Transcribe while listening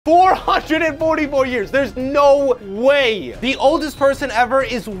444 years. There's no way. The oldest person ever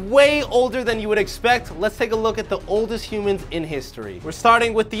is way older than you would expect. Let's take a look at the oldest humans in history. We're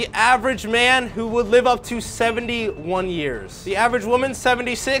starting with the average man, who would live up to 71 years. The average woman,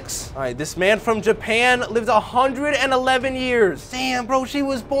 76. All right, this man from Japan lived 111 years. Damn, bro, she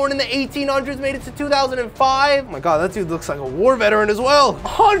was born in the 1800s, made it to 2005. Oh my God, that dude looks like a war veteran as well.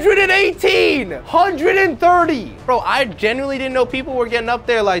 118, 130. Bro, I genuinely didn't know people were getting up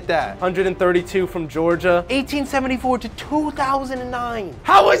there like that. 132 from Georgia. 1874 to 2009.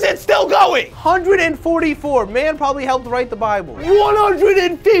 How is it still going? 144. Man probably helped write the Bible.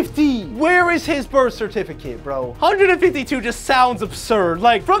 150. Where is his birth certificate, bro? 152 just sounds absurd.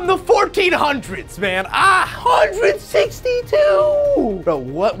 Like from the 1400s, man. 162. Bro,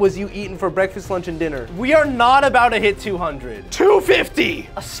 what was you eating for breakfast, lunch, and dinner? We are not about to hit 200. 250.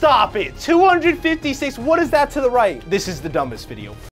 Stop it. 256. What is that to the right? This is the dumbest video.